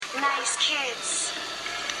Those kids,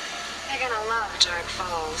 they're gonna love Dark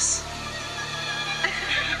Falls.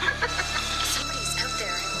 Somebody's out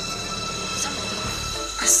there. Somebody.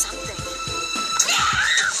 Or something.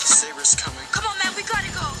 Saber's coming. Come on, man, we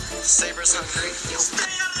gotta go. Saber's hungry.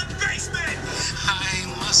 Stay out of the basement! I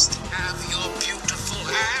must have your beautiful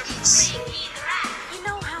hands. You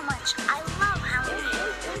know how much I love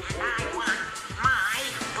Halloween. I want my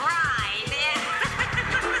bride.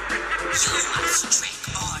 You must trick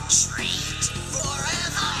or treat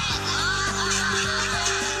forever!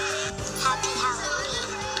 Happy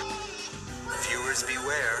Halloween. Viewers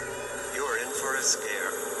beware. You're in for a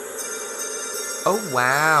scare. Oh,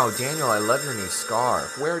 wow. Daniel, I love your new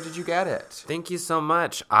scarf. Where did you get it? Thank you so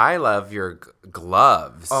much. I love your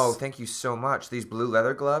gloves. Oh, thank you so much. These blue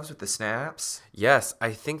leather gloves with the snaps? Yes,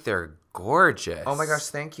 I think they're gorgeous. Oh my gosh,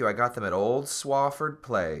 thank you. I got them at Old Swafford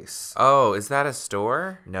Place. Oh, is that a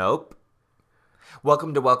store? Nope.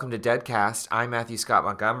 Welcome to Deadcast. I'm Matthew Scott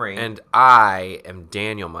Montgomery. And I am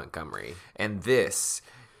Daniel Montgomery. And this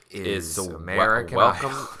is American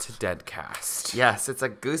Welcome Idol. to Deadcast. Yes, it's a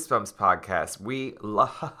Goosebumps podcast. We love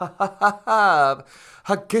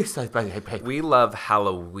Goosebumps. We love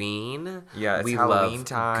Halloween. Yeah, it's we Halloween love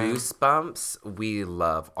time. Goosebumps. We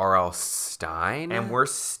love R.L. Stein. And we're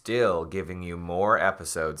still giving you more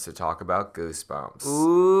episodes to talk about Goosebumps.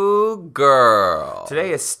 Ooh, girl.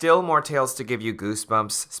 Today is still more tales to give you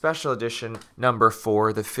Goosebumps, special edition number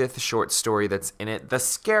 4, the 5th short story that's in it, The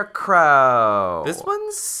Scarecrow. This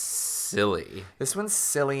one's silly. This one's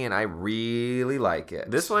silly, and I really like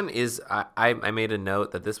it. This one is, I made a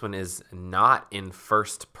note that this one is not in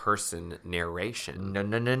first person narration.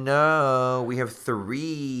 No. We have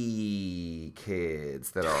 3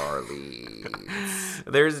 kids that are our leads.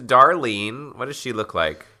 There's Darlene. What does she look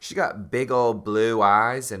like? She got big old blue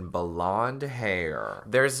eyes and blonde hair.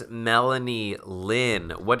 There's Melanie Lynn.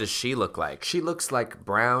 What does she look like? She looks like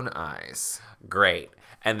brown eyes. Great.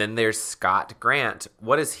 And then there's Scott Grant.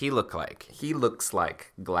 What does he look like? He looks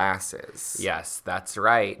like glasses. Yes, that's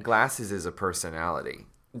right. Glasses is a personality.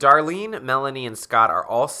 Darlene, Melanie, and Scott are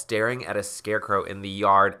all staring at a scarecrow in the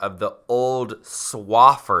yard of the Old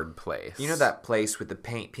Swafford Place. You know that place with the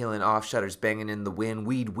paint peeling off, shutters banging in the wind,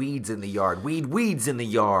 weeds in the yard, weeds in the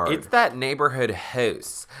yard. It's that neighborhood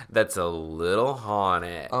house that's a little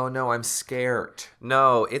haunted. Oh no, I'm scared.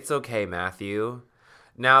 No, it's okay, Matthew.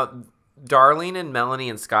 Now, Darlene and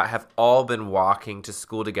Melanie and Scott have all been walking to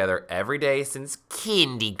school together every day since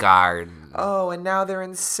kindergarten. Oh, and now they're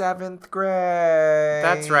in 7th grade.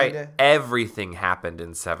 That's right. Everything happened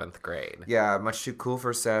in 7th grade. Yeah, much too cool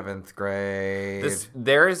for 7th grade.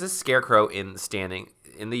 There is a scarecrow standing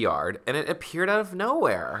in the yard, and it appeared out of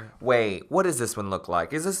nowhere. Wait, what does this one look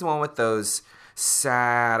like? Is this the one with those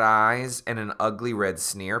sad eyes and an ugly red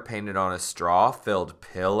sneer painted on a straw-filled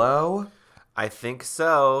pillow? I think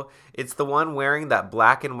so. It's the one wearing that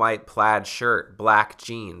black and white plaid shirt, black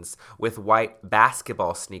jeans, with white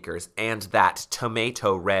basketball sneakers, and that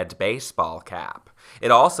tomato red baseball cap.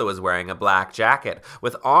 It also is wearing a black jacket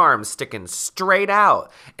with arms sticking straight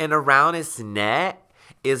out, and around his neck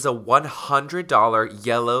is a $100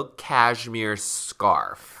 yellow cashmere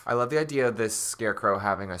scarf. I love the idea of this scarecrow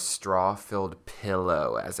having a straw-filled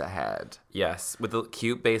pillow as a head. Yes, with a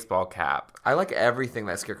cute baseball cap. I like everything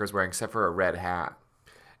that scarecrow's wearing except for a red hat.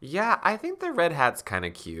 Yeah, I think the red hat's kind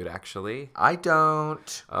of cute, actually. I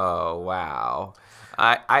don't. Oh, wow.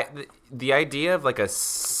 The idea of like a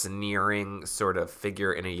sneering sort of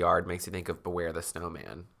figure in a yard makes you think of Beware the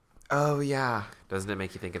Snowman. Oh, yeah. Doesn't it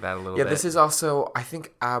make you think of that a little bit? Yeah, this is also, I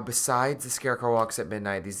think, besides the Scarecrow Walks at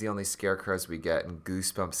Midnight, these are the only scarecrows we get in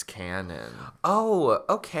Goosebumps canon. Oh,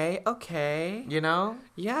 okay. You know?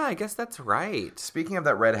 Yeah, I guess that's right. Speaking of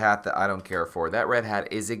that red hat that I don't care for, that red hat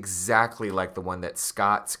is exactly like the one that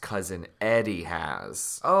Scott's cousin Eddie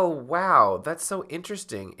has. Oh, wow. That's so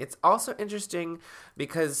interesting. It's also interesting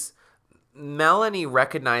because Melanie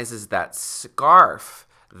recognizes that scarf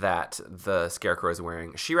that the scarecrow is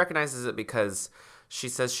wearing. She recognizes it because she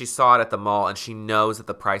says she saw it at the mall and she knows that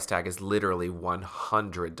the price tag is literally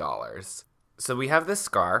 $100. So we have this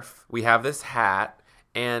scarf, we have this hat,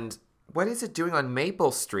 and what is it doing on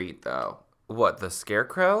Maple Street, though? What, the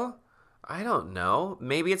scarecrow? I don't know.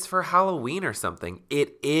 Maybe it's for Halloween or something.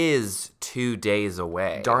 It is 2 days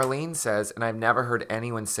away. Darlene says, and I've never heard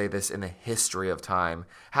anyone say this in the history of time,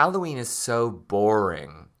 Halloween is so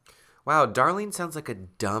boring. Wow, Darlene sounds like a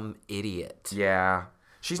dumb idiot. Yeah.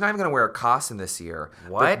 She's not even going to wear a costume this year.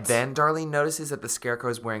 What? But then Darlene notices that the scarecrow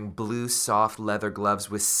is wearing blue soft leather gloves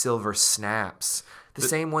with silver snaps. The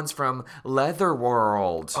same ones from Leather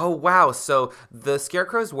World. Oh, wow. So the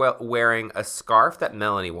Scarecrow's wearing a scarf that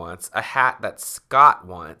Melanie wants, a hat that Scott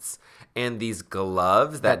wants, and these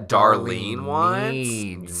gloves that Darlene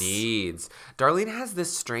wants. Needs. Darlene has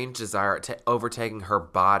this strange desire to overtaking her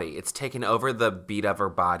body. It's taken over the beat of her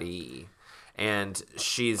body. And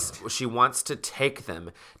she wants to take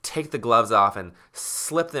the gloves off and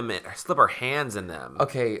slip her hands in them.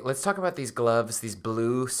 Okay, let's talk about these gloves, these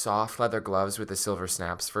blue soft leather gloves with the silver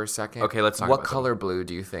snaps for a second. Okay, let's talk about What color blue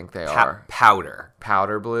do you think they them. are? Powder.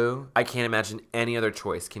 Powder blue? I can't imagine any other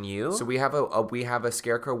choice. Can you? So we have a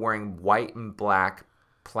Scarecrow wearing white and black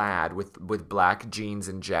plaid with black jeans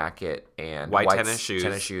and jacket and white tennis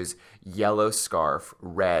shoes, yellow scarf,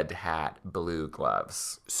 red hat, blue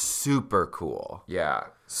gloves. Super cool. Yeah,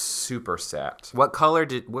 super set. What color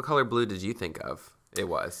blue did you think of? It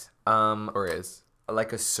was or is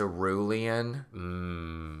like a cerulean,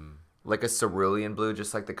 like a cerulean blue,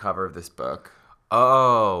 just like the cover of this book.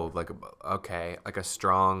 Oh, like a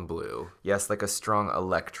strong blue. Yes, like a strong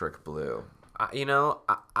electric blue. I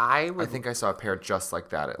think I saw a pair just like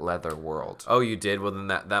that at Leather World. Oh, you did? Well, then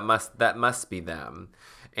that must be them.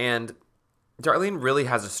 And Darlene really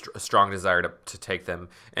has a strong desire to take them.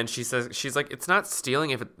 And she's like, it's not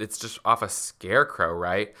stealing if it's just off a Scarecrow,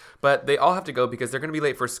 right? But they all have to go because they're going to be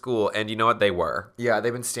late for school. And you know what? They were. Yeah,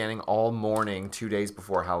 they've been standing all morning, 2 days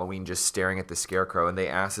before Halloween, just staring at the Scarecrow. And they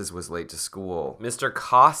asses was late to school. Mr.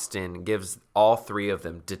 Costin gives all three of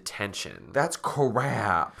them detention. That's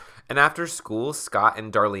crap. And after school, Scott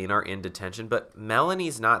and Darlene are in detention, but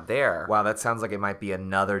Melanie's not there. Wow, that sounds like it might be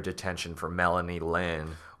another detention for Melanie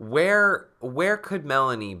Lynn. Where could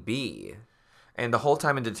Melanie be? And the whole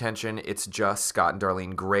time in detention, it's just Scott and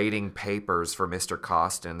Darlene grading papers for Mr.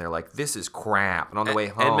 Costin. They're like, this is crap. And on the way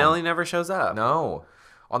home... And Melanie never shows up. No.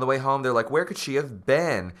 On the way home, they're like, where could she have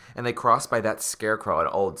been? And they cross by that Scarecrow at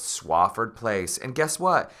old Swafford Place. And guess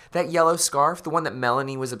what? That yellow scarf, the one that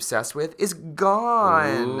Melanie was obsessed with, is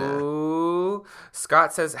gone. Ooh.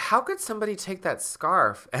 Scott says, how could somebody take that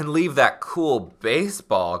scarf and leave that cool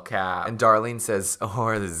baseball cap? And Darlene says,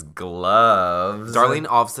 or his gloves. Darlene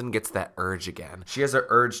all of a sudden gets that urge again. She has an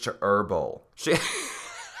urge to herbal.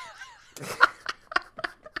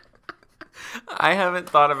 I haven't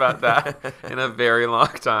thought about that in a very long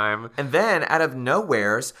time. And then, out of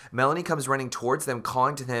nowheres, Melanie comes running towards them,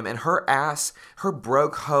 calling to them, and her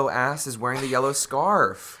broke hoe ass is wearing the yellow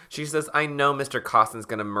scarf. She says, I know Mr. Costin's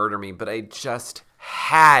going to murder me, but I just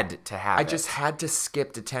had to have it. I just had to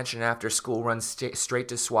skip detention after school, run straight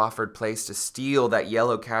to Swafford Place to steal that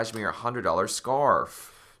yellow cashmere $100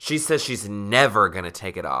 scarf. She says she's never going to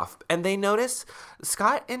take it off. And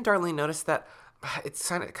Scott and Darlene notice that it's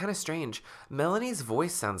kind of strange. Melanie's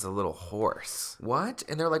voice sounds a little hoarse. What?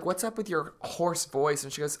 And they're like, what's up with your hoarse voice?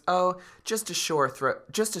 And she goes, oh, just a sore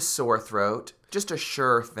throat. Just a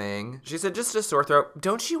sure thing. She said, just a sore throat.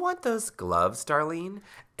 Don't you want those gloves, Darlene?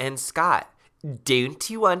 And Scott, don't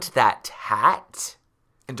you want that hat?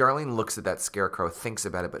 And Darlene looks at that Scarecrow, thinks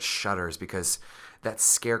about it, but shudders because that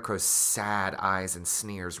Scarecrow's sad eyes and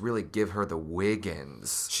sneers really give her the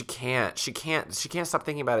Wiggins. She can't stop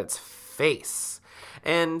thinking about its face.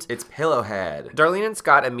 And it's Pillowhead. Darlene and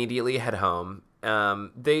Scott immediately head home.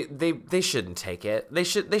 They shouldn't take it. They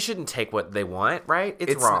shouldn't take what they want, right?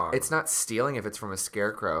 It's wrong. It's not stealing if it's from a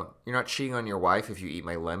Scarecrow. You're not cheating on your wife if you eat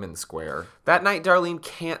my lemon square. That night, Darlene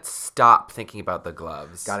can't stop thinking about the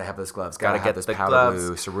gloves. Gotta have those gloves. Gotta have get this the powder gloves.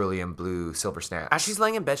 blue, cerulean blue, silver snaps. As she's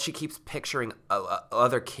laying in bed, she keeps picturing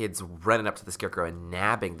other kids running up to the Scarecrow and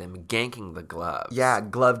nabbing them, ganking the gloves. Yeah,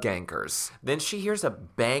 glove gankers. Then she hears a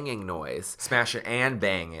banging noise. Smash it and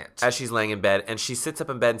bang it. As she's laying in bed, and she sits up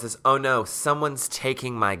in bed and says, oh no, someone's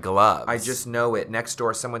taking my gloves. I just know it. Next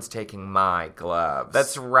door, someone's taking my gloves.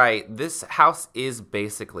 That's right. This house is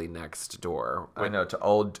basically next door. I know, to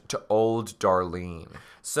old Darlene.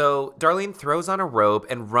 So Darlene throws on a robe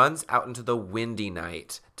and runs out into the windy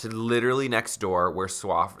night to literally next door where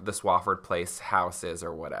the Swafford Place house is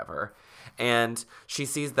or whatever. And she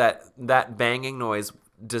sees that banging noise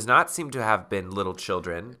does not seem to have been little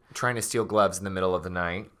children trying to steal gloves in the middle of the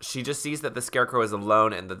night. She just sees that the Scarecrow is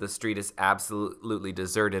alone and that the street is absolutely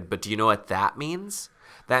deserted. But do you know what that means?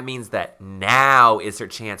 That means that now is her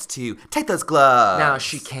chance to take those gloves. Now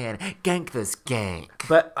she can gank this gank.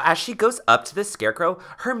 But as she goes up to the Scarecrow,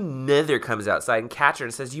 her mother comes outside and catches her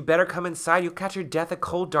and says, you better come inside. You'll catch your death of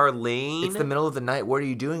cold, Darlene. It's the middle of the night. What are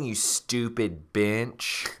you doing, you stupid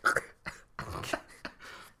bench?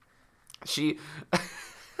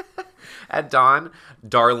 At dawn,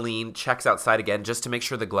 Darlene checks outside again just to make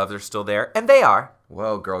sure the gloves are still there, and they are.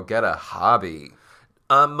 Whoa, girl, get a hobby.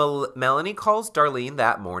 Melanie calls Darlene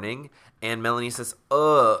that morning And Melanie says,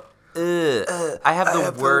 I have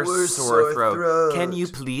the worst sore throat. Can you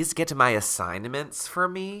please get my assignments for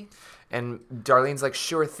me? And Darlene's like,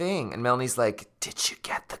 sure thing. And Melanie's like, did you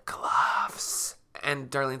get the gloves?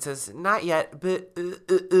 And Darlene says, not yet, but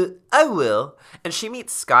I will. And she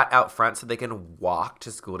meets Scott out front so they can walk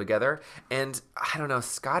to school together. And I don't know,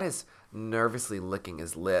 Scott is nervously licking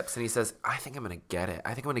his lips. And he says, I think I'm going to get it. I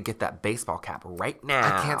think I'm going to get that baseball cap right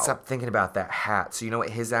now. I can't stop thinking about that hat. So you know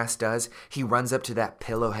what his ass does? He runs up to that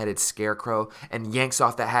pillow-headed scarecrow and yanks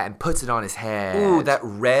off that hat and puts it on his head. Ooh, the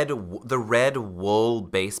red wool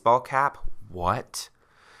baseball cap. What?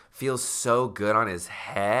 Feels so good on his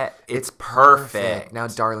head. It's perfect. Now,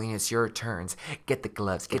 Darlene, it's your turns. Get the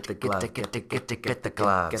gloves. Get the gloves. Get the gloves. Get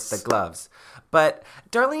the gloves. But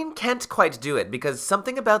Darlene can't quite do it because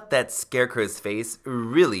something about that scarecrow's face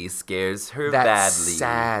really scares her that badly.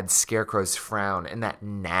 Sad scarecrow's frown and that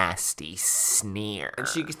nasty sneer. And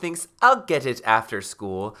she thinks, I'll get it after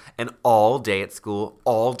school. And all day at school,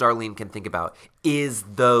 all Darlene can think about is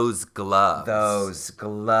those gloves. Those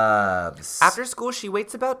gloves. After school, she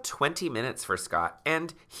waits about 20 minutes for Scott,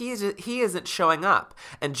 and he isn't showing up.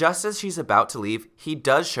 And just as she's about to leave, he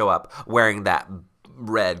does show up wearing that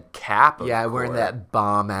red cap. Wearing that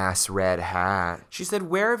bomb-ass red hat. She said,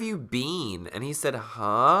 where have you been? And he said,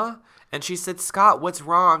 huh? And she said, Scott, what's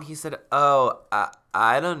wrong? He said,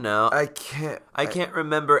 I don't know. I can't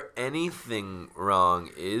remember anything wrong.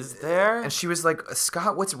 Is there? And she was like,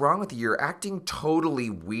 Scott, what's wrong with you? You're acting totally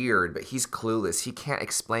weird. But he's clueless. He can't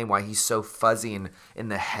explain why he's so fuzzy in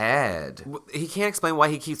the head. He can't explain why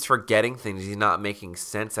he keeps forgetting things. He's not making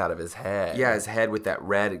sense out of his head. Yeah, his head with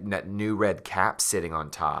that new red cap sitting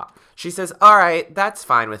on top. She says, all right, that's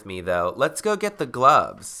fine with me, though. Let's go get the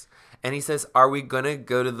gloves. And he says, are we going to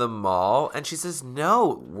go to the mall? And she says,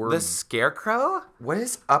 no, the scarecrow? What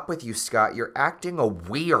is up with you, Scott? You're acting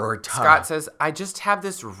weird. Scott says, I just have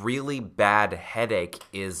this really bad headache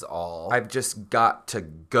is all. I've just got to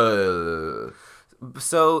go.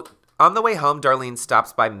 So on the way home, Darlene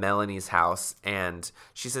stops by Melanie's house and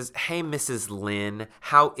she says, hey, Mrs. Lynn,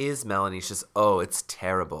 how is Melanie? She says, oh, it's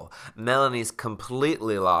terrible. Melanie's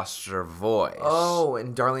completely lost her voice. Oh,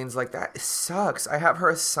 and Darlene's like, that sucks. I have her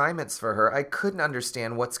assignments for her. I couldn't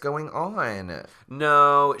understand what's going on.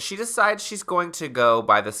 No, she decides she's going to go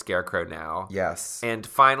by the scarecrow now. Yes. And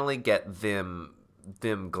finally get them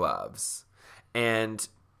gloves. And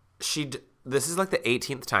this is like the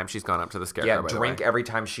 18th time she's gone up to the scarecrow. Yeah, drink every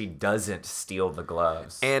time she doesn't steal the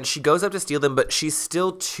gloves. And she goes up to steal them, but she's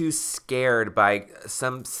still too scared by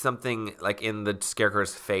something like in the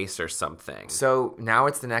scarecrow's face or something. So now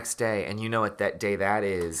it's the next day, and you know what that day that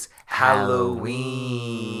is? Halloween.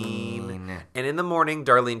 And in the morning,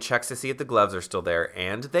 Darlene checks to see if the gloves are still there,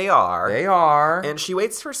 and they are. They are. And she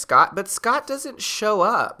waits for Scott, but Scott doesn't show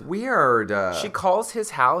up. Weird. She calls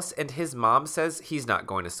his house, and his mom says he's not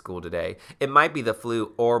going to school today. It might be the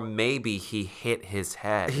flu, or maybe he hit his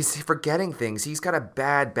head. He's forgetting things. He's got a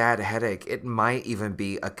bad headache. It might even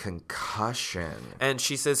be a concussion. And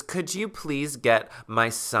she says, could you please get my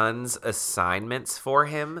son's assignments for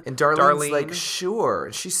him? And Darlene's like,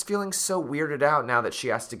 sure. She's feeling so weirded out now that she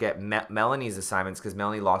has to get Melanie's assignments because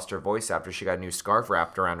Melanie lost her voice after she got a new scarf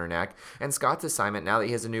wrapped around her neck. And Scott's assignment now that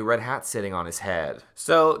he has a new red hat sitting on his head.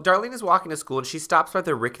 So Darlene is walking to school, and she stops by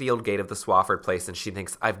the rickety old gate of the Swafford place, and she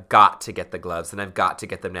thinks, I've got to get the gloves, and I've got to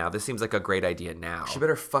get them now. This seems like a great idea now. She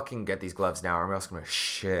better fucking get these gloves now, or else I'm gonna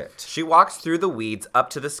shit. She walks through the weeds up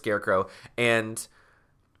to the scarecrow, and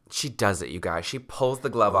she does it, you guys. She pulls the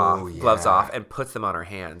gloves off and puts them on her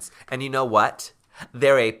hands. And you know what?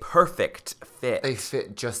 They're a perfect fit. They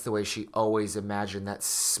fit just the way she always imagined, that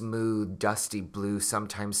smooth, dusty blue,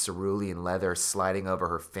 sometimes cerulean leather sliding over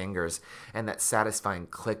her fingers, and that satisfying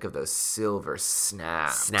click of those silver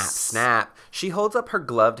snaps. Snap, snap. She holds up her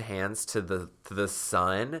gloved hands to the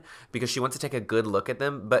sun because she wants to take a good look at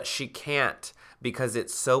them, but she can't because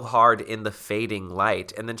it's so hard in the fading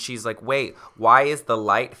light. And then she's like, wait, why is the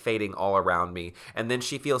light fading all around me? And then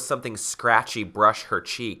she feels something scratchy brush her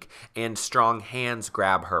cheek, and strong hands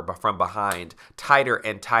grab her from behind, tighter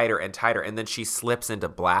and tighter and tighter, and then she slips into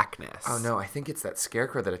blackness. Oh no, I think it's that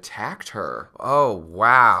scarecrow that attacked her. Oh,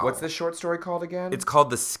 wow. What's this short story called again? It's called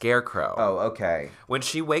The Scarecrow. Oh, okay. When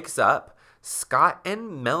she wakes up, Scott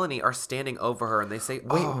and Melanie are standing over her, and they say,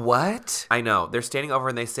 wait, what? I know. They're standing over her,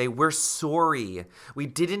 and they say, we're sorry. We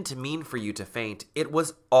didn't mean for you to faint. It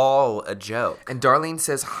was all a joke. And Darlene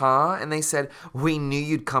says, huh? And they said, we knew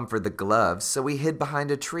you'd come for the gloves, so we hid behind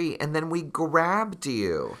a tree, and then we grabbed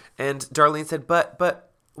you. And Darlene said, but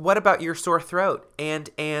what about your sore throat? And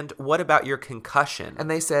what about your concussion? And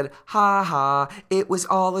they said, ha ha, it was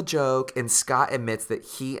all a joke. And Scott admits that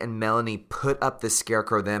he and Melanie put up the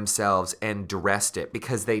scarecrow themselves and dressed it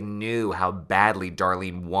because they knew how badly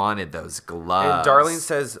Darlene wanted those gloves. And Darlene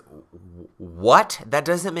says, what? That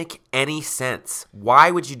doesn't make any sense.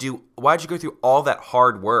 Why'd you go through all that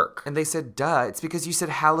hard work? And they said, duh, it's because you said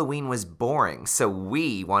Halloween was boring, so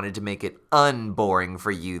we wanted to make it unboring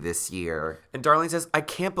for you this year. And Darlene says,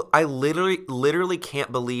 I literally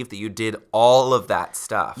can't believe that you did all of that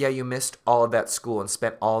stuff. Yeah, you missed all of that school and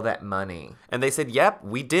spent all that money. And they said, yep,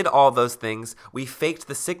 we did all those things. We faked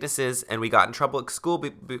the sicknesses and we got in trouble at school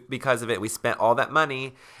because of it. We spent all that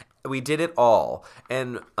money. We did it all.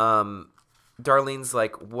 And Darlene's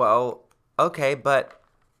like, well, okay, but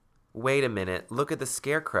wait a minute. Look at the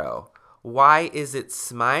scarecrow. Why is it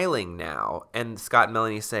smiling now? And Scott and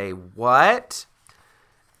Melanie say, what?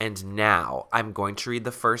 And now I'm going to read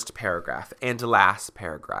the first paragraph and last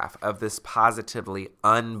paragraph of this positively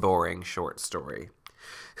unboring short story.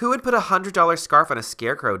 Who would put $100 scarf on a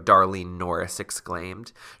scarecrow? Darlene Norris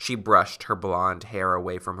exclaimed. She brushed her blonde hair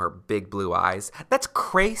away from her big blue eyes. That's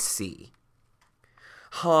crazy.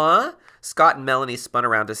 Huh? Scott and Melanie spun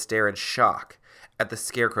around to stare in shock at the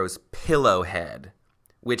scarecrow's pillow head,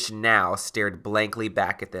 which now stared blankly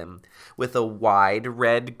back at them with a wide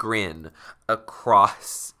red grin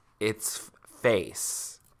across its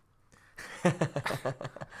face.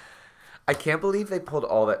 I can't believe they pulled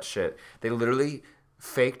all that shit. They literally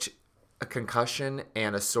faked a concussion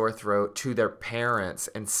and a sore throat to their parents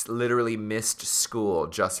and literally missed school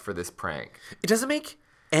just for this prank. It doesn't make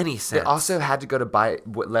any sense. They also had to go to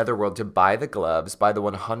Leatherworld to buy the gloves, buy the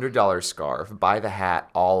 $100 scarf, buy the hat,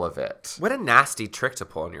 all of it. What a nasty trick to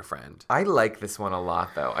pull on your friend. I like this one a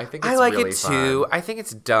lot, though. I think it's I like really it too. fun. I think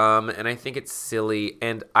it's dumb and I think it's silly.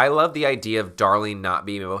 And I love the idea of Darlene not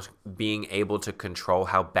being able to control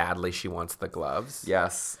how badly she wants the gloves.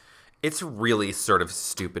 Yes. It's really sort of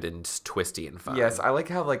stupid and twisty and fun. Yes, I like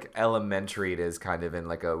how elementary it is, kind of in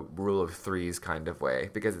a rule of threes kind of way,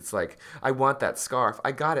 because it's like, I want that scarf,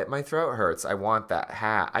 I got it, my throat hurts. I want that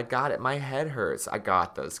hat, I got it, my head hurts. I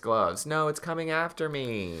got those gloves. No, it's coming after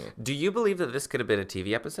me. Do you believe that this could have been a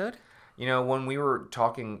TV episode? You know, when we were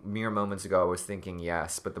talking mere moments ago, I was thinking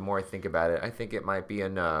yes, but the more I think about it, I think it might be a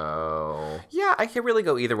no. Yeah, I can really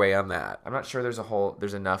go either way on that. I'm not sure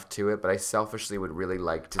there's enough to it, but I selfishly would really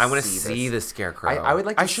like to see I want to see the scarecrow. I would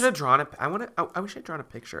like to I should have drawn I wish I'd drawn a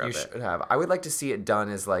picture of it. You should have. I would like to see it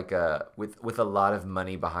done as with a lot of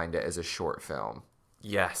money behind it as a short film.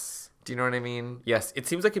 Yes. Do you know what I mean? Yes, it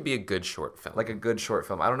seems like it'd be a good short film. Like a good short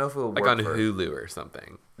film. I don't know if it will work on Hulu or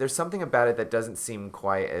something. There's something about it that doesn't seem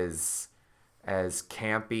quite as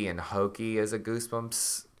campy and hokey as a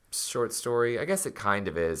Goosebumps short story. I guess it kind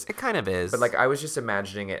of is. It kind of is. But I was just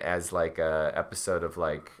imagining it as a episode of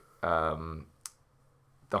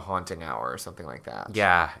The Haunting Hour or something like that.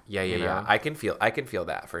 Yeah. You know? I can feel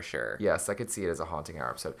that for sure. Yes, I could see it as a Haunting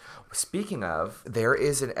Hour episode. Speaking of, there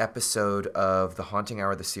is an episode of The Haunting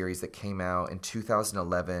Hour, the series, that came out in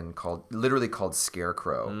 2011 called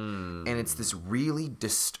Scarecrow. And it's this really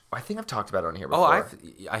I think I've talked about it on here before.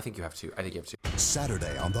 I think you have to.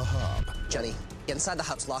 Saturday on The Hub. Jenny, get inside the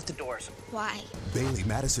house. Lock the doors. Why? Bailey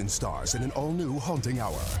Madison stars in an all-new Haunting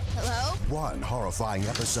Hour. Hello? One horrifying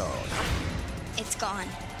episode. It's gone.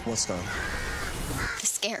 What's gone? The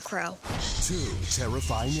scarecrow. Two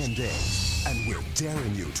terrifying endings. And we're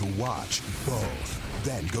daring you to watch both.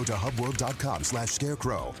 Then go to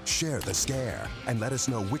hubworld.com/scarecrow, share the scare, and let us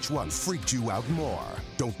know which one freaked you out more.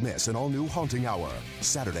 Don't miss an all-new Haunting Hour.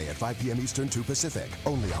 Saturday at 5 p.m. Eastern, 2 Pacific,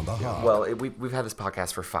 only on The Hub. Well, we've had this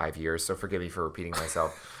podcast for 5 years, so forgive me for repeating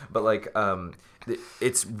myself. But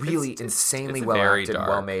it's really insanely well acted,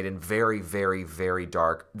 well made, and very, very, very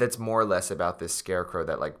dark. That's more or less about this scarecrow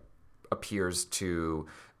that appears to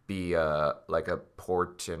be a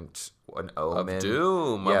portent, an omen Of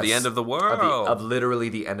doom, of the end of the world, of literally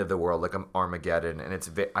the end of the world, like Armageddon. And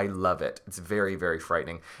I love it. It's very, very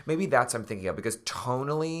frightening. Maybe that's what I'm thinking of, because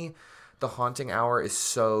tonally, The Haunting Hour is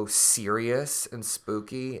so serious and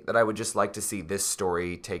spooky that I would just like to see this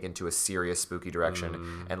story taken to a serious, spooky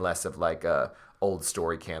direction and less of a old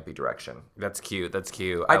story campy direction. That's cute.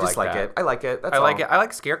 I just like it. I like it. That's I like all. it. I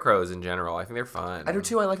like scarecrows in general. I think they're fun. I do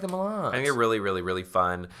too. I like them a lot. I think they're really, really, really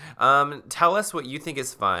fun. Tell us what you think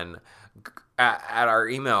is fun at our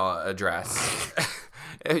email address.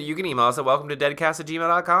 You can email us at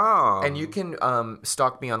welcome-to-deadcast@gmail.com. And you can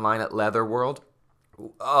stalk me online at Leatherworld.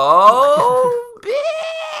 Oh,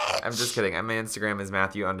 bitch! I'm just kidding. My Instagram is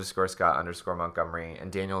Matthew_Scott_Montgomery,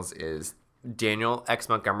 and Daniel's is Daniel X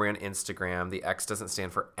Montgomery on Instagram. The X doesn't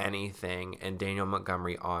stand for anything. And Daniel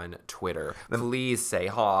Montgomery on Twitter. Please say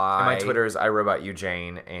hi. And my Twitter is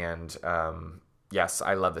iRobotUJane. And yes,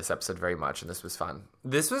 I love this episode very much. And this was fun.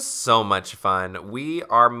 This was so much fun. We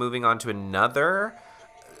are moving on to another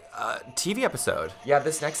TV episode. Yeah,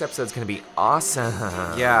 this next episode is going to be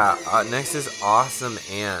awesome. Yeah, next is Awesome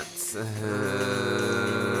Ants.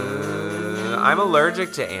 I'm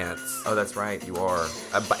allergic to ants. Oh, that's right. You are.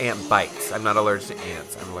 Ant bites. I'm not allergic to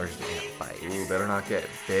ants. I'm allergic to ant bites. Ooh, better not get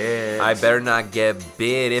bit. I better not get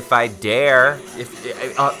bit if I dare.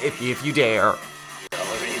 If you dare.